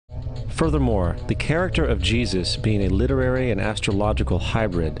Furthermore, the character of Jesus being a literary and astrological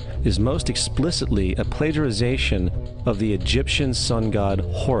hybrid is most explicitly a plagiarization of the Egyptian sun god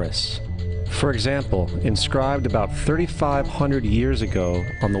Horus. For example, inscribed about 3,500 years ago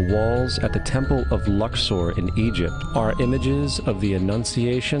on the walls at the Temple of Luxor in Egypt are images of the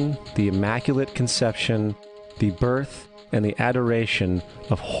Annunciation, the Immaculate Conception, the birth, and the adoration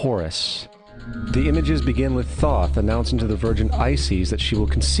of Horus. The images begin with Thoth announcing to the Virgin Isis that she will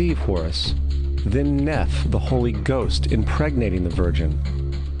conceive Horus, then Neph, the Holy Ghost, impregnating the Virgin,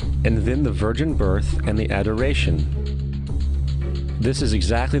 and then the virgin birth and the adoration. This is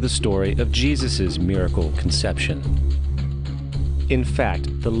exactly the story of Jesus' miracle conception. In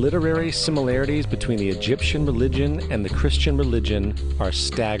fact, the literary similarities between the Egyptian religion and the Christian religion are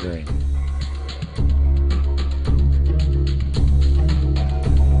staggering.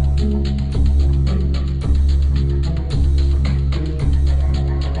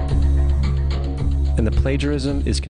 And the plagiarism is